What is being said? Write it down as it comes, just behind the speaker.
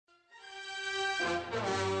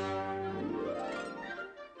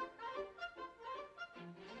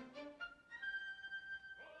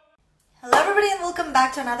Hello everybody and welcome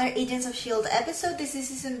back to another Agents of S.H.I.E.L.D. episode. This is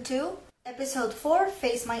season 2, episode 4,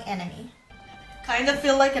 Face My Enemy. Kind of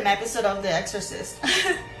feel like an episode of The Exorcist.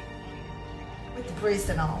 With the priest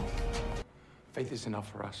and all. Faith is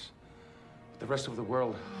enough for us. The rest of the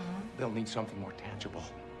world, they'll need something more tangible.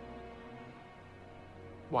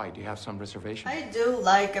 Why? Do you have some reservation? I do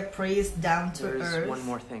like a priest down to earth. There's one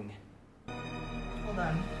more thing. Hold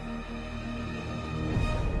on.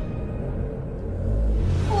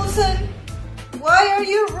 Wilson, why are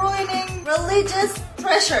you ruining religious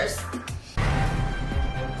treasures?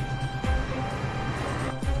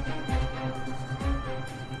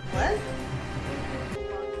 What?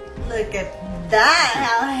 Look at that,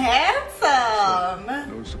 how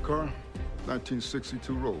handsome! Notice the car?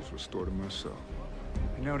 1962 Rolls, restored to myself.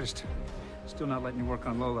 I noticed. Still not letting you work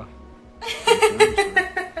on Lola.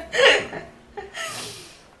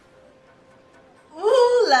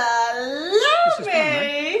 Ooh la la, This is fun,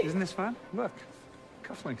 Mary! right? Isn't this fun? Look,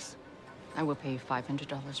 cufflinks. I will pay you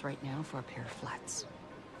 $500 right now for a pair of flats.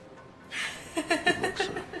 Look,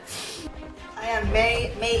 sir. I am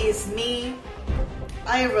May. May is me.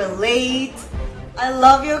 I relate. I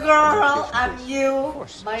love you, girl. I'm you.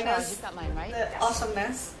 course. Charles, Minus you've got mine, right? the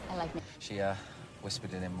awesomeness. I like me. She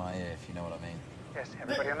whispered it in my ear, if you know what I mean. Yes,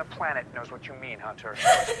 everybody on the planet knows what you mean, Hunter.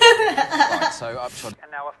 Right, so upshot.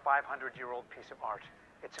 And now a 500-year-old piece of art.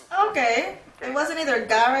 It's important. Okay. It wasn't either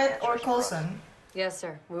Garrett or Coulson. Yes,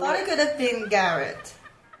 sir. Thought it could have been Garrett.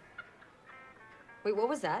 Wait, what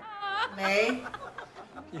was that? May.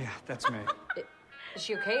 Yeah, that's me. Is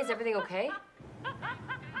she okay? Is everything okay?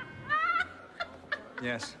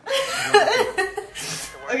 Yes.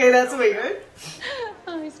 Okay, that's weird.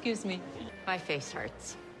 Oh, excuse me. My face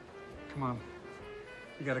hurts. Come on.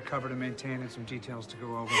 We got a cover to maintain and some details to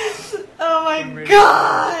go over. Oh my I'm ready.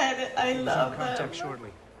 god! I We'll love contact them. shortly.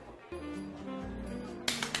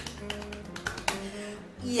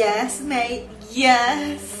 Yes, May.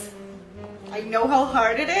 Yes. I know how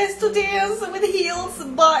hard it is to dance with heels,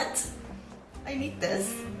 but I need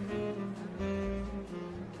this.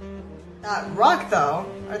 That rock, though.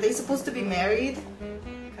 Are they supposed to be married?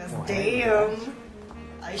 Cause damn,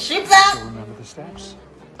 I ship that. Still remember the steps?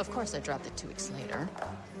 Of course, I dropped it 2 weeks later.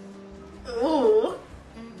 Ooh.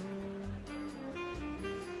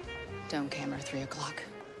 Dome camera, 3 o'clock.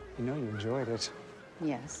 You know you enjoyed it.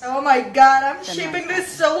 Yes. Oh my god, I'm Then shipping that's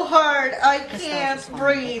this so hard. I Nostalgia's can't fine, but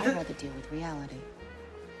breathe. I'd rather deal with reality.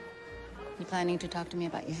 You planning to talk to me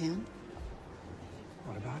about your hand?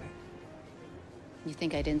 What about it? You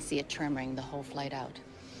think I didn't see it tremoring the whole flight out?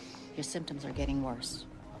 Your symptoms are getting worse.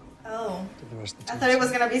 Oh. Did the rest of the I team thought it was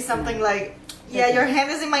say? gonna be something like, yeah, your hand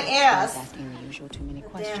is in my I was ass. asking the usual too many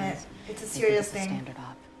questions. Damn it. It's a They think serious it's a thing. standard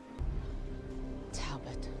op.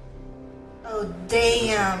 Talbot. Oh,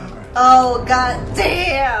 damn. Oh, god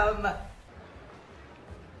damn.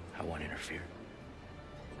 I won't interfere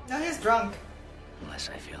No, he's drunk. unless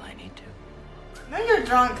I feel I need to. No, you're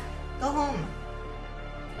drunk. Go home.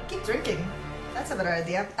 Or keep drinking. That's a better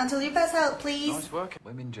idea. Until you pass out, please. Nice work.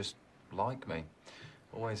 Women just like me.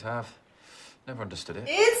 Always have. Never understood it.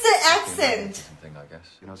 It's the accent. Something, I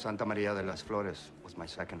guess. You know, Santa Maria de las Flores was my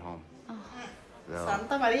second home. Though,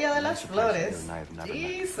 Santa Maria de las I'm surprised you Flores. and I have never met.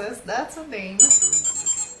 Jesus, that's a name.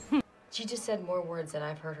 She just said more words than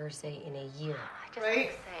I've heard her say in a year.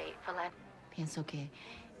 Right? Pienso que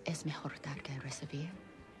es mejor dar que recibir.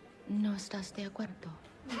 ¿No estás de acuerdo?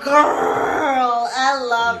 Girl, I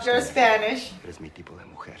love your Spanish. Eres mi tipo de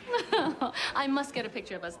mujer. I must get a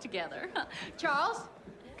picture of us together. Charles,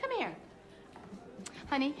 come here.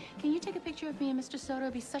 Honey, can you take a picture of me and Mr. Sora?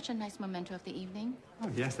 It'd be such a nice memento of the evening. Oh,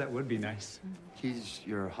 yes, that would be nice. He's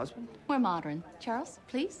your husband? We're modern. Charles,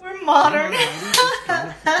 please. We're modern.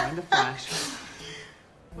 Kind of flash.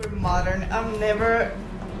 We're modern. I'm never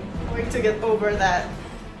going to get over that.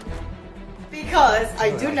 Because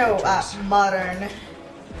I do know a modern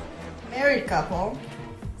married couple.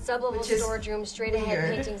 Sublevel Which is storage room, straight ahead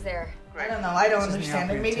weird. paintings there. I don't know. I don't This isn't the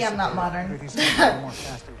understand it. outfit Maybe I'm not modern. Everything's a little more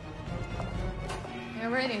faster. You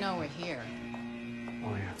already know we're here.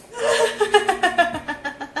 Oh, yeah.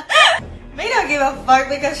 May not give a fuck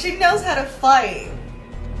because she knows how to fight.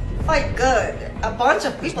 Fight good. A bunch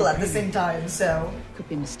of people at the same time, so. Could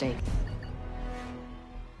be a mistake.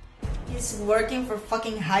 He's working for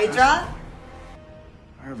fucking Hydra?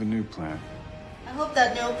 I have a new plan. I hope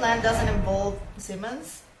that new plan doesn't involve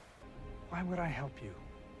Simmons. Why would I help you?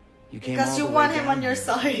 You came Because all you the way want him down on your here.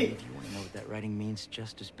 side. If you want to know what that writing means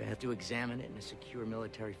just as bad, to examine it in a secure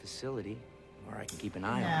military facility, or I can keep an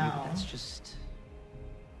eye on you, but No. that's just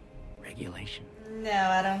regulation. No,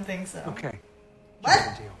 I don't think so. Okay.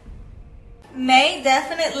 What? May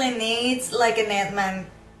definitely needs like an Ant-Man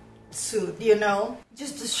suit, you know?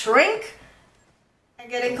 Just to shrink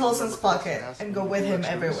and get in Coulson's pocket and go with him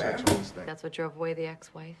everywhere. That's what drove away the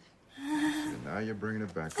ex-wife. Now you're bringing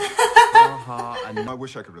it back. And I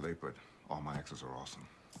wish I could relate, but all my exes are awesome.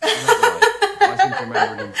 I seem to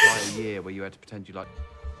remember an entire year where you had to pretend you like...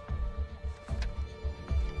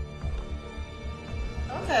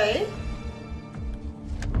 Okay.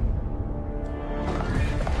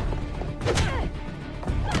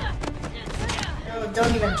 Oh,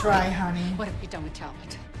 don't even try, honey. What have you done with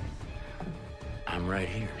Talbot? I'm right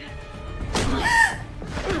here.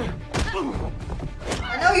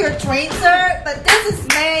 I know you're trained, sir, but this is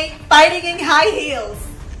May fighting in high heels.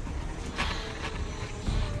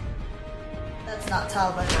 That's not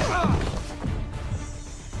Talbot.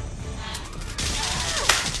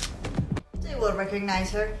 They will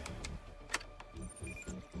recognize her.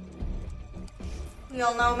 We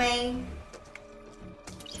all know May.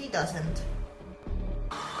 She doesn't.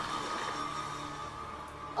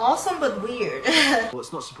 Awesome but weird. Well,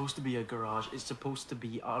 it's not supposed to be a garage. It's supposed to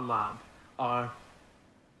be our lab, our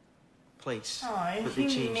place. Oh, But they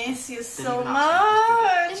he changed miss it. you They so didn't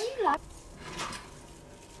ask me, much.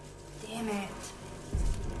 Damn it.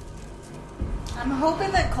 I'm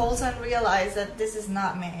hoping that Coulson realized that this is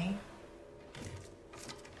not May.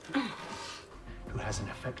 Who has an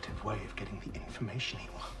effective way of getting the information he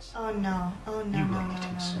wants. Oh no. Oh no, You no, let no, it no,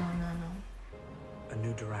 inside. no. A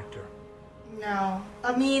new director. No.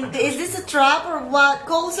 I mean, is this a trap or what,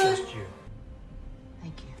 Coulson? Just you.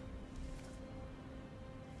 Thank you.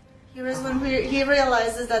 Here is when he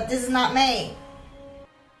realizes that this is not May.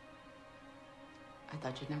 I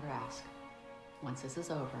thought you'd never ask. Once this is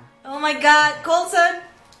over. Oh my god, Coulson!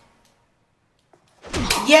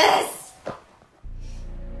 Yes!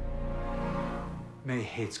 May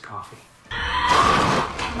hates coffee.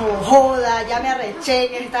 No joda, ya me arreché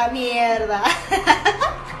en esta mierda.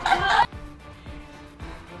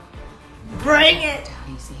 Bring it!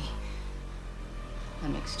 Easy. That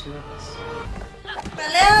makes two of us.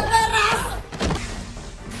 Pelea, perras!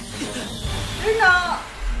 They're not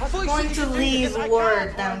going to leave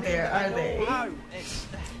word down there, are they?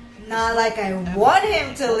 Not like I want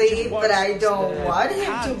him to leave, but I don't want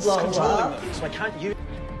him to blow up. So I can't use...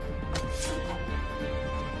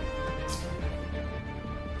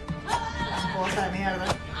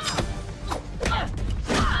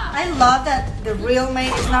 I love that the real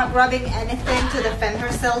May is not grabbing anything to defend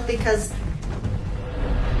herself because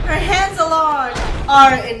her hands alone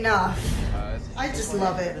are enough. I just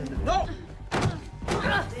love it.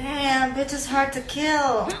 Damn, bitch is hard to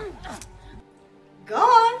kill. Go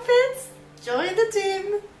on, Fitz. Join the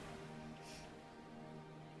team.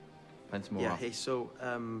 Yeah, hey, so,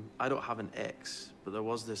 I don't have an ex, but there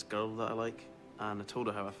was this girl that I like, and I told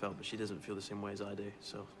her how I felt, but she doesn't feel the same way as I do,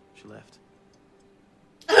 so she left.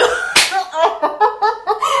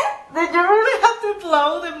 Did you really have to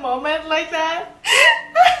blow the moment like that?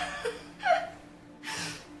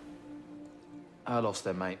 I lost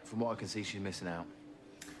her, mate. From what I can see, she's missing out.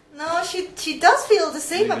 No, she does feel the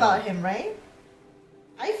same Moving about on. him, right?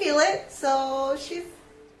 I feel it, so she's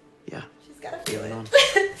gotta feel Moving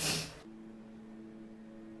it.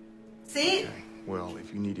 See? Well,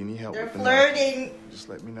 if you need any help They're with the flirting. knife, just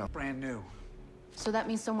let me know. Brand new. So that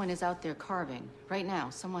means someone is out there carving. Right now,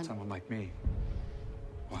 someone... Someone like me.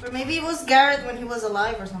 Or maybe it was Garrett when he was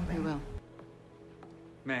alive or something. We will.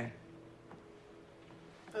 May,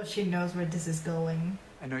 Oh, she knows where this is going.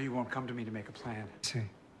 I know you won't come to me to make a plan. See.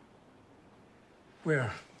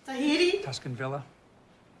 Where? Tahiti? Tuscan Villa?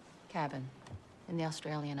 Cabin. In the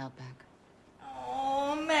Australian outback.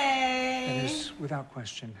 Oh, May. It is, without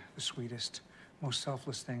question, the sweetest, most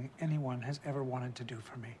selfless thing anyone has ever wanted to do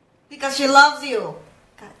for me. Because she loves you.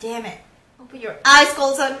 God damn it. Open your eyes,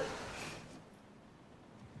 Coulson.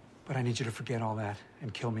 But I need you to forget all that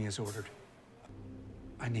and kill me as ordered.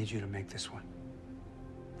 I need you to make this one.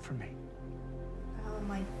 For me. Oh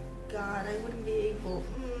my god, I wouldn't be able.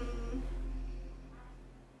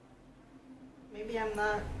 Maybe I'm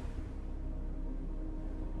not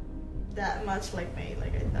that much like May,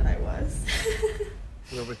 like I thought I was.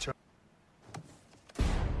 We'll return.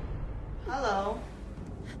 Hello.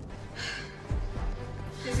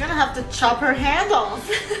 She's gonna have to chop her hand off.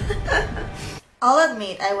 I'll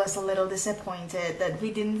admit I was a little disappointed that we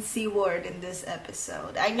didn't see Ward in this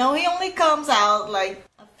episode. I know he only comes out like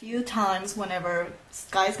a few times whenever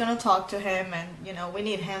Sky's gonna talk to him and, you know, we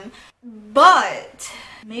need him. But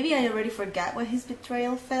maybe I already forgot what his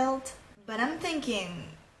betrayal felt. But I'm thinking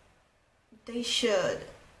they should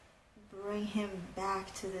bring him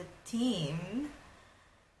back to the team.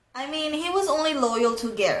 I mean, he was only loyal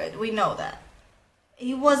to Garrett. We know that.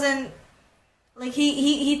 He wasn't... Like,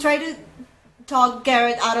 he tried to talk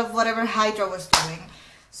Garrett out of whatever Hydra was doing.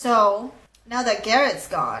 So, now that Garrett's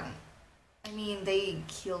gone, I mean, they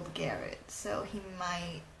killed Garrett. So, he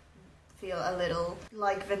might feel a little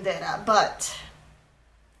like vendetta. But,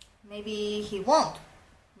 maybe he won't.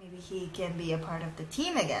 Maybe he can be a part of the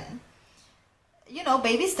team again. You know,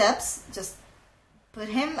 baby steps. Just put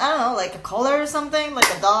him, I don't know, like a collar or something,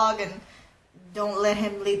 like a dog, and don't let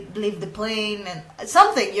him leave the plane, and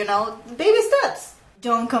something, you know, baby steps.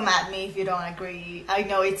 Don't come at me if you don't agree. I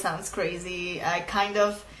know it sounds crazy. I kind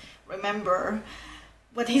of remember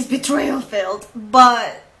what his betrayal felt,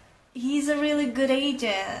 but he's a really good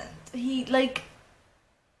agent. He, like,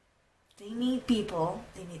 they need people.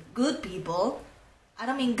 They need good people. I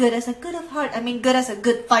don't mean good as a good of heart. I mean good as a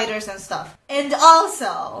good fighters and stuff. And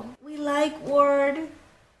also, we like Word.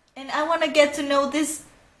 And I want to get to know this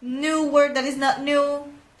new word that is not new.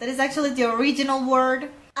 That is actually the original word.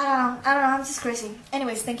 I don't know. I'm just crazy.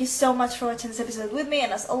 Anyways, thank you so much for watching this episode with me.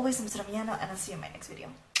 And as always, I'm Sora Miyano, and I'll see you in my next video.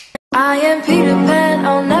 I am Peter Pan.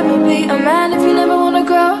 I'll never be a man if you never want to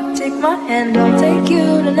grow. Take my hand, I'll take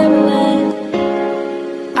you to Neverland.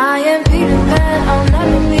 I am Peter Pan, I'll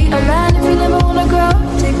never be a man if you never wanna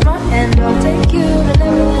grow. Take my hand, I'll take you to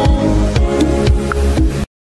Neverland.